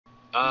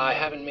I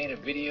haven't made a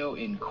video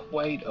in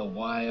quite a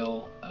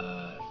while.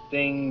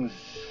 Things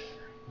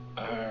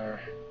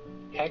are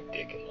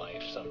hectic in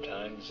life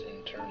sometimes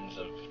in terms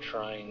of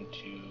trying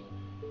to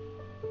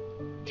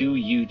do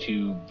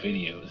YouTube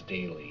videos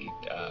daily.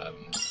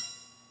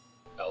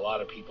 A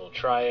lot of people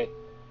try it,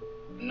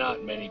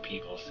 not many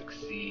people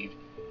succeed.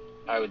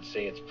 I would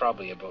say it's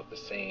probably about the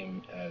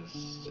same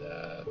as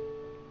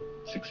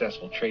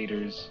successful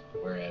traders,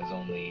 whereas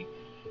only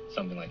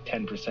something like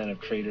 10%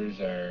 of traders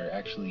are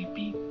actually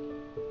beat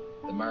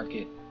the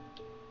market.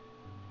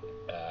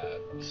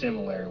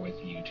 Similar with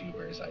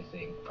YouTubers, I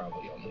think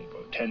probably only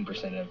about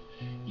 10% of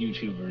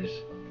YouTubers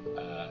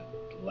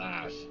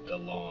last the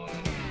long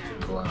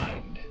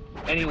grind.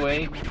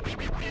 Anyway.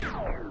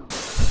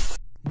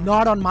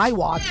 Not on my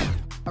watch.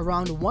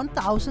 Around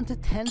 1,000 to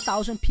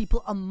 10,000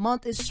 people a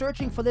month is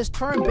searching for this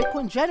term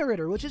Bitcoin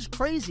generator, which is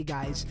crazy,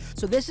 guys.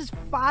 So this is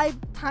 5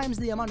 times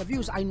the amount of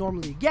views I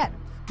normally get,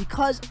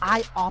 because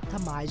I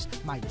optimize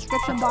my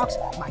description box,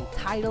 my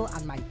title,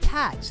 and my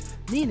tags.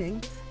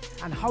 Meaning,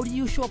 and how do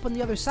you show up on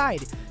the other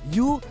side?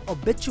 You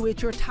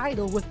obituate your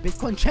title with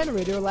Bitcoin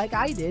generator like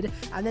I did,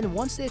 and then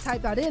once they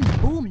type that in,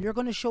 boom, you're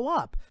gonna show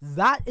up.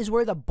 That is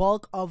where the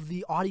bulk of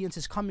the audience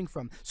is coming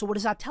from. So what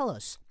does that tell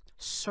us?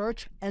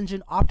 Search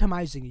engine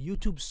optimizing,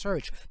 YouTube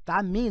search.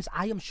 That means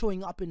I am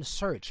showing up in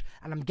search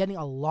and I'm getting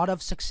a lot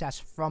of success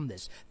from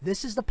this.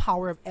 This is the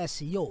power of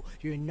SEO.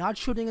 You're not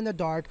shooting in the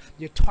dark.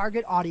 Your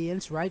target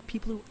audience, right?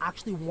 People who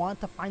actually want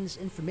to find this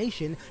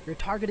information, you're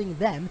targeting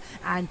them,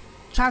 and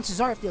chances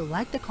are if they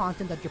like the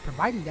content that you're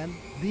providing them,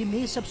 they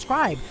may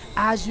subscribe,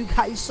 as you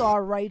guys saw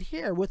right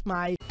here with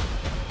my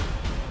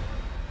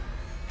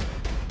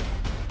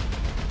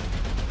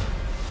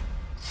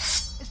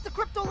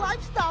crypto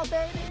lifestyle,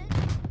 baby.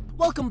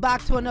 Welcome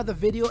back to another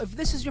video. If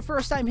this is your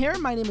first time here,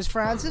 my name is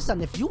Francis,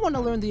 and if you want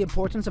to learn the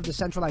importance of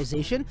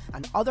decentralization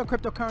and other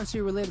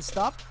cryptocurrency related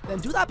stuff, then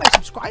do that by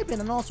subscribing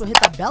and also hit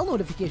that bell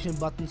notification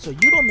button so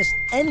you don't miss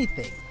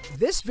anything.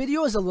 This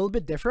video is a little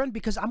bit different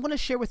because I'm going to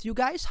share with you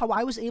guys how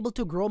I was able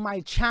to grow my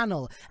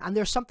channel, and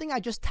there's something I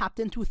just tapped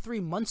into 3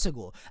 months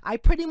ago. I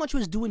pretty much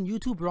was doing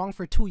YouTube wrong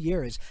for 2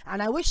 years,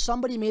 and I wish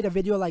somebody made a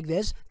video like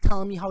this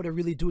telling me how to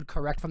really do it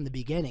correct from the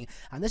beginning.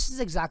 And this is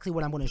exactly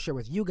what I'm going to share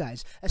with you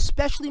guys,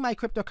 especially my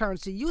cryptocurrency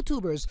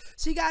YouTubers.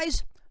 See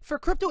guys, for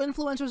crypto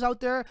influencers out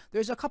there,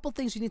 there's a couple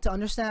things you need to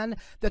understand.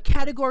 The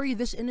category,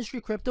 this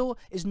industry, crypto,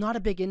 is not a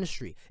big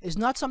industry. It's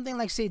not something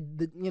like, say,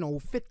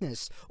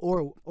 fitness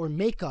or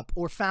makeup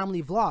or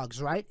family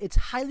vlogs, right? It's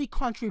highly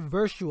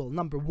controversial,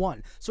 number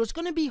one. So it's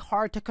going to be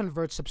hard to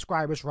convert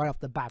subscribers right off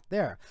the bat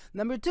there.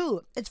 Number two,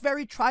 it's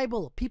very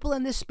tribal. People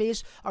in this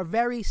space are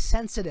very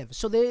sensitive.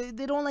 So they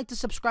don't like to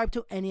subscribe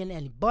to any and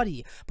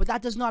anybody. But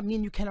that does not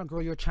mean you cannot grow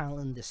your channel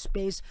in this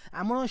space.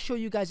 I'm going to show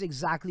you guys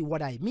exactly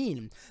what I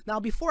mean. Now,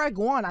 before I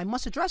go on, I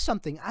must address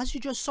something. As you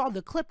just saw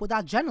the clip with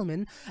that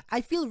gentleman, I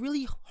feel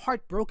really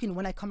heartbroken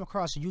when I come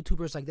across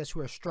YouTubers like this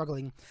who are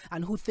struggling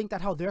and who think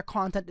that how their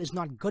content is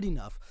not good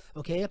enough,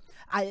 okay?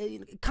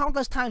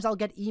 Countless times I'll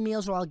get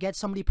emails or I'll get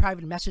somebody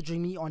private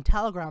messaging me on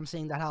Telegram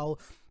saying that how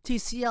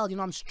TCL,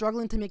 I'm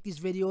struggling to make these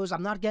videos,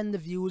 I'm not getting the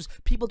views,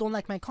 people don't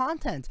like my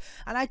content.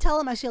 And I tell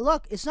them, I say,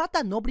 look, it's not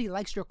that nobody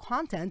likes your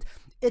content,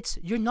 it's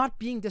you're not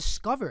being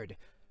discovered,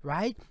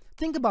 right?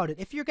 Think about it.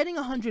 If you're getting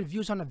 100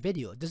 views on a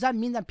video, does that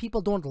mean that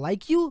people don't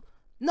like you?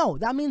 No,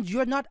 that means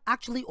you're not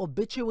actually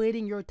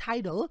obituating your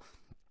title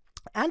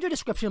and your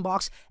description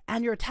box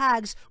and your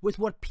tags with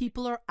what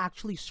people are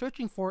actually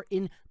searching for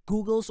in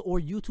Google's or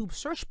YouTube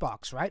search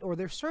box, right? Or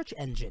their search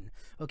engine,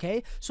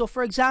 okay? So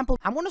for example,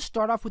 I'm going to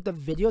start off with the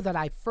video that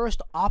I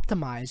first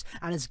optimized,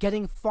 and it's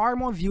getting far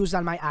more views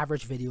than my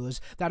average videos,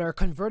 that are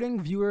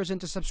converting viewers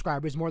into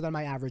subscribers more than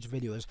my average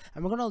videos.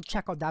 And we're going to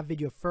check out that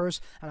video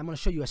first, and I'm going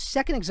to show you a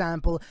second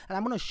example, and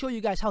I'm going to show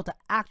you guys how to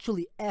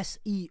actually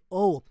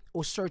SEO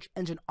or search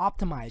engine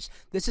optimize.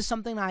 This is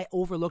something I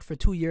overlooked for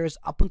 2 years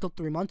up until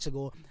 3 months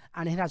ago,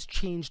 and it has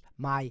changed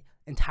my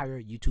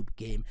entire YouTube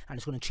game, and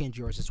it's going to change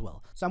yours as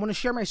well. So I'm going to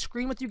share my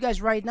screen with you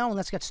guys right now, and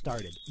let's get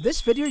started.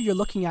 This video you're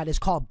looking at is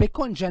called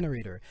Bitcoin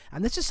Generator,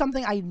 and this is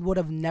something I would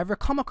have never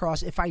come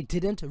across if I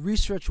didn't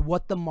research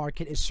what the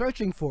market is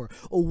searching for,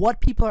 or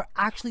what people are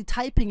actually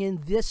typing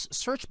in this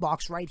search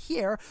box right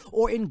here,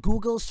 or in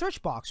Google's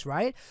search box,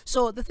 right?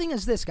 So the thing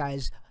is this,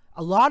 guys.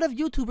 A lot of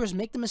YouTubers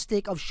make the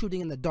mistake of shooting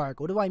in the dark.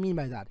 What do I mean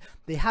by that?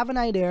 They have an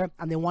idea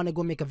and they want to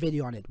go make a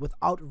video on it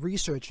without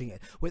researching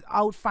it,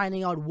 without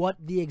finding out what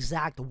the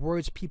exact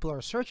words people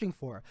are searching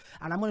for.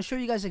 And I'm going to show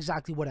you guys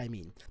exactly what I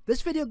mean.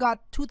 This video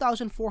got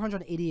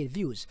 2,488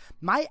 views.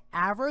 My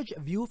average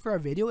view for a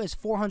video is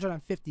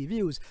 450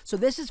 views. So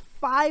this is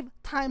 5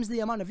 times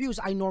the amount of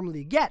views I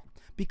normally get.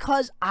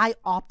 Because I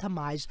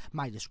optimized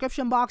my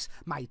description box,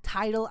 my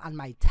title, and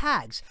my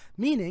tags,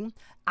 meaning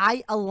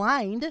I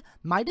aligned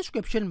my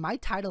description, my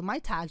title, my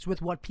tags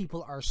with what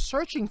people are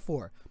searching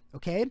for.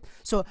 Okay,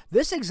 so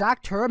this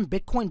exact term,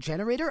 Bitcoin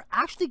generator,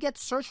 actually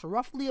gets searched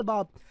roughly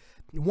about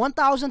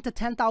 1,000 to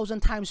 10,000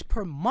 times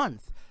per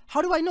month.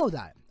 How do I know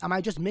that? Am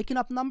I just making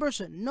up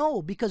numbers?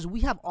 No, because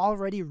we have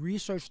already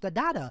researched the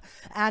data.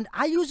 And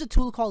I use a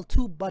tool called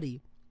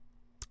TubeBuddy,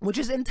 which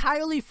is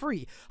entirely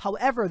free.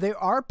 However, there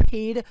are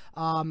paid,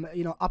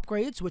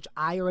 upgrades, which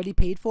I already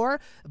paid for,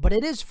 but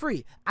it is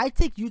free. I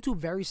take YouTube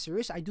very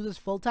serious. I do this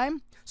full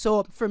time.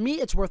 So for me,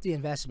 it's worth the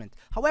investment.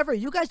 However,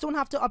 you guys don't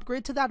have to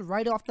upgrade to that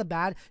right off the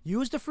bat.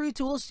 Use the free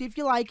tool, see if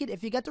you like it.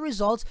 If you get the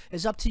results,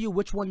 it's up to you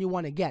which one you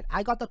want to get.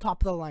 I got the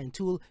top of the line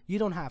tool. You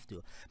don't have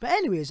to. But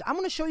anyways, I'm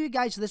going to show you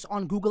guys this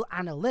on Google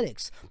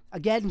Analytics.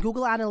 Again,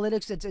 Google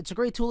Analytics, it's a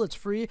great tool. It's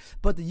free,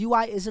 but the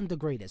UI isn't the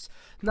greatest.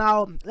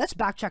 Now, let's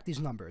backcheck these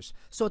numbers.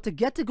 So to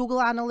get to Google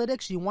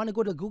Analytics, you want to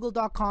go to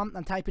google.com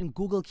and type in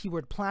Google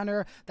Keyword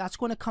Planner. That's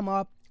going to come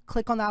up.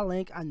 Click on that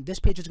link and this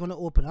page is going to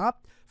open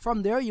up.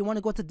 From there, you want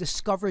to go to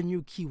discover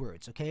new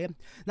keywords. Okay.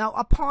 Now,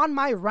 upon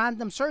my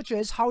random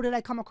searches, how did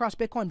I come across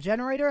Bitcoin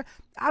generator?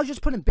 I was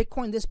just putting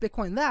Bitcoin this,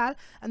 Bitcoin that,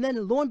 and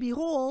then lo and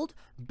behold,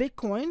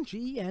 Bitcoin,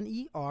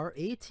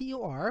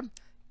 G-E-N-E-R-A-T-O-R,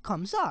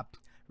 comes up,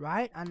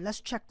 right? And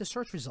let's check the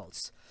search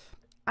results.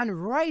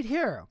 And right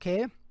here,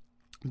 okay,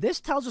 this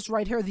tells us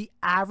right here the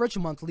average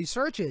monthly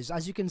searches.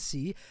 As you can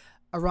see,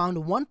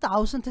 around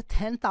 1,000 to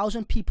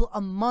 10,000 people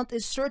a month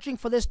is searching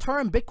for this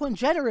term, Bitcoin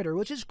generator,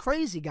 which is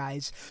crazy,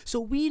 guys. So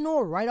we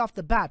know right off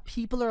the bat,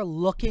 people are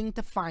looking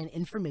to find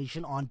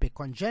information on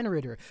Bitcoin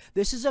generator.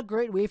 This is a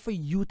great way for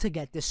you to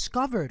get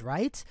discovered,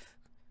 right?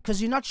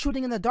 Because you're not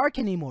shooting in the dark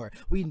anymore.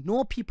 We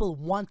know people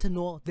want to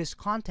know this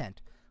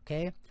content.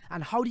 Okay,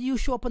 and how do you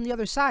show up on the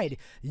other side?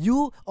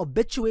 You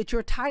obituate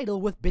your title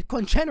with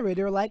Bitcoin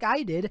generator like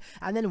I did,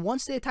 and then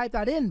once they type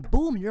that in,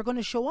 boom, you're going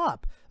to show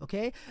up.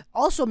 Okay,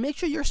 also make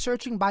sure you're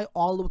searching by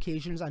all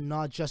locations and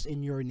not just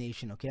in your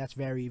nation. Okay, that's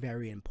very,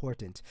 very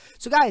important.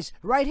 So guys,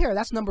 right here,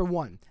 that's number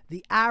one,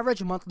 the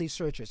average monthly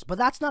searches. But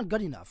that's not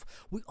good enough.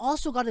 We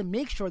also got to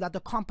make sure that the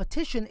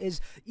competition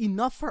is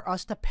enough for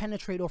us to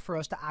penetrate or for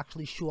us to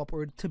actually show up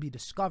or to be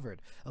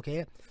discovered.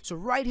 Okay, so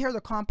right here,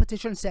 the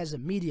competition says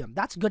medium.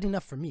 That's good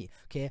enough for me.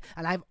 Okay,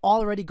 and I've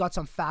already got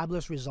some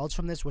fabulous results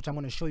from this, which I'm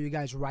going to show you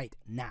guys right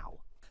now.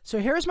 So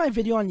here's my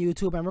video on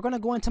YouTube, and we're going to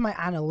go into my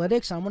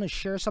analytics. I'm going to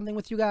share something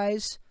with you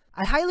guys.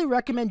 I highly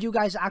recommend you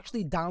guys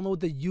actually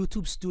download the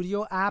YouTube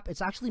Studio app.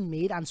 It's actually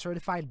made and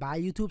certified by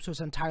YouTube, so it's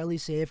entirely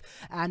safe.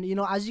 And you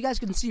know, as you guys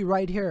can see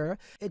right here,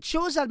 it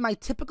shows that my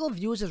typical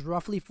views is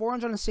roughly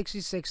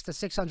 466 to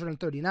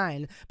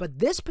 639, but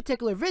this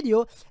particular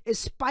video is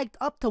spiked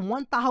up to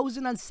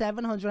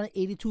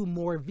 1,782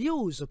 more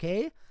views,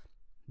 okay?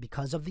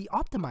 Because of the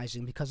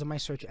optimizing, because of my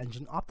search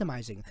engine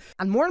optimizing.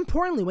 And more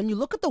importantly, when you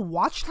look at the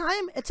watch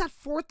time, it's at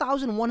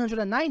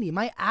 4,190.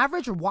 My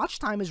average watch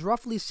time is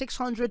roughly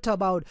 600 to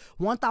about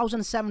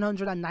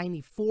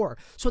 1,794.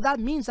 So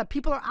that means that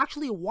people are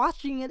actually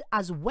watching it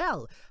as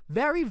well.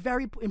 Very,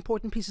 very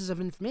important pieces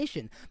of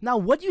information. Now,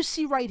 what you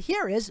see right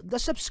here is the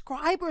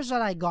subscribers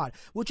that I got,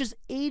 which is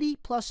 80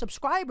 plus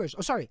subscribers.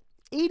 Oh, sorry.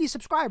 80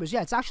 subscribers.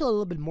 Yeah, it's actually a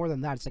little bit more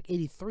than that. It's like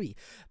 83.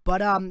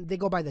 But they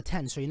go by the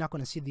 10, so you're not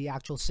going to see the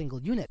actual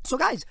single unit. So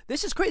guys,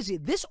 this is crazy.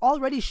 This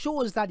already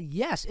shows that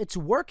yes, it's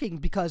working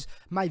because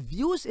my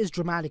views is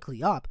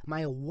dramatically up.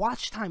 My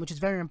watch time, which is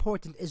very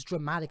important, is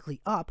dramatically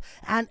up.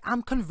 And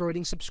I'm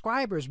converting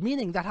subscribers,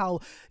 meaning that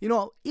how, you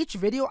know, each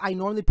video I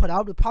normally put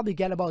out would probably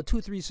get about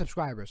 2-3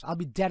 subscribers. I'll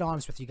be dead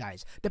honest with you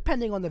guys,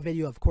 depending on the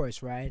video, of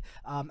course, right?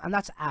 And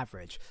that's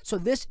average. So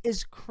this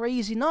is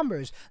crazy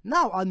numbers.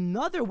 Now,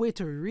 another way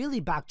to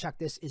really backcheck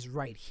this is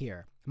right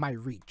here, my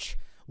reach.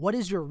 What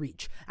is your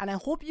reach? And I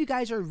hope you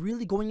guys are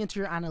really going into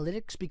your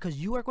analytics because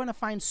you are going to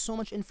find so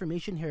much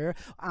information here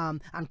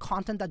and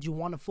content that you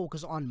want to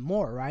focus on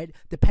more, right?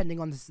 Depending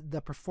on the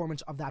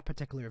performance of that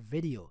particular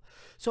video.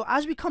 So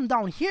as we come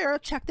down here,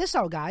 check this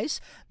out, guys.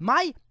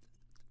 My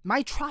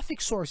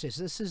traffic sources,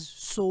 this is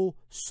so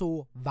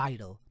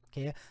vital.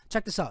 Okay,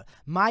 check this out.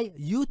 My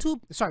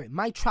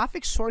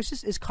traffic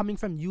sources is coming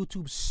from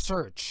YouTube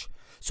search.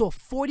 So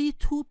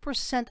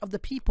 42% of the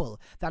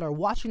people that are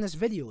watching this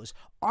videos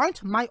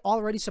aren't my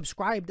already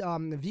subscribed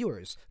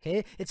viewers.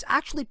 Okay, it's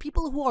actually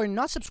people who are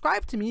not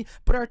subscribed to me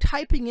but are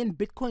typing in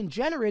Bitcoin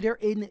generator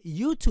in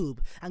YouTube,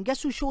 and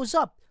guess who shows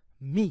up?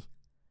 Me.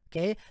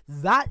 Okay,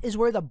 that is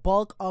where the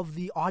bulk of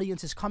the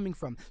audience is coming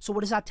from. So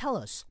what does that tell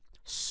us?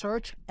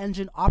 Search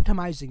engine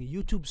optimizing,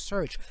 YouTube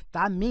search.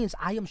 That means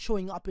I am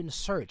showing up in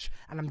search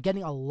and I'm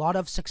getting a lot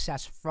of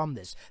success from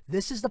this.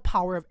 This is the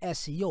power of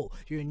SEO.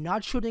 You're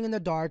not shooting in the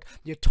dark.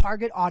 Your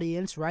target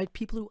audience, right?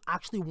 People who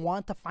actually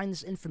want to find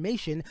this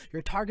information,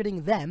 you're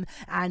targeting them,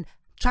 and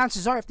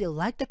chances are if they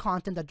like the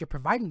content that you're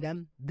providing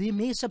them, they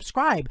may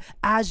subscribe,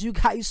 as you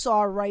guys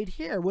saw right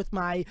here with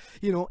my,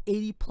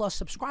 80 plus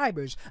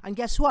subscribers. And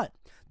guess what?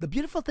 The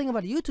beautiful thing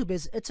about YouTube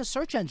is it's a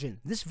search engine.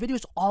 This video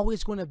is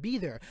always going to be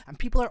there and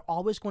people are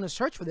always going to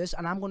search for this,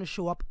 and I'm going to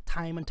show up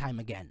time and time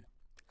again.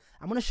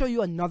 I'm going to show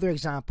you another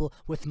example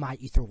with my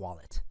Ether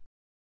wallet.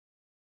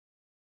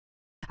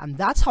 And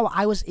that's how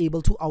I was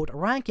able to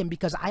outrank him,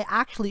 because I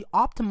actually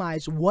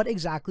optimized what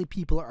exactly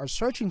people are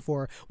searching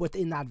for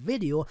within that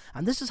video.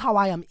 And this is how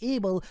I am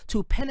able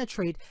to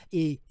penetrate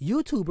a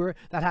YouTuber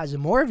that has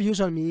more views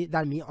on me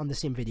than me on the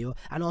same video,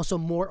 and also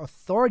more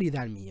authority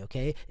than me,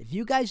 okay? If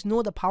you guys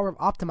know the power of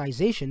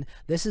optimization,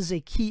 this is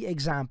a key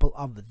example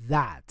of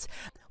that.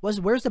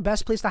 Where's the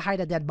best place to hide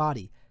a dead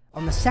body?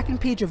 On the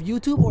second page of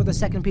YouTube or the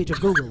second page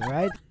of Google,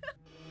 right?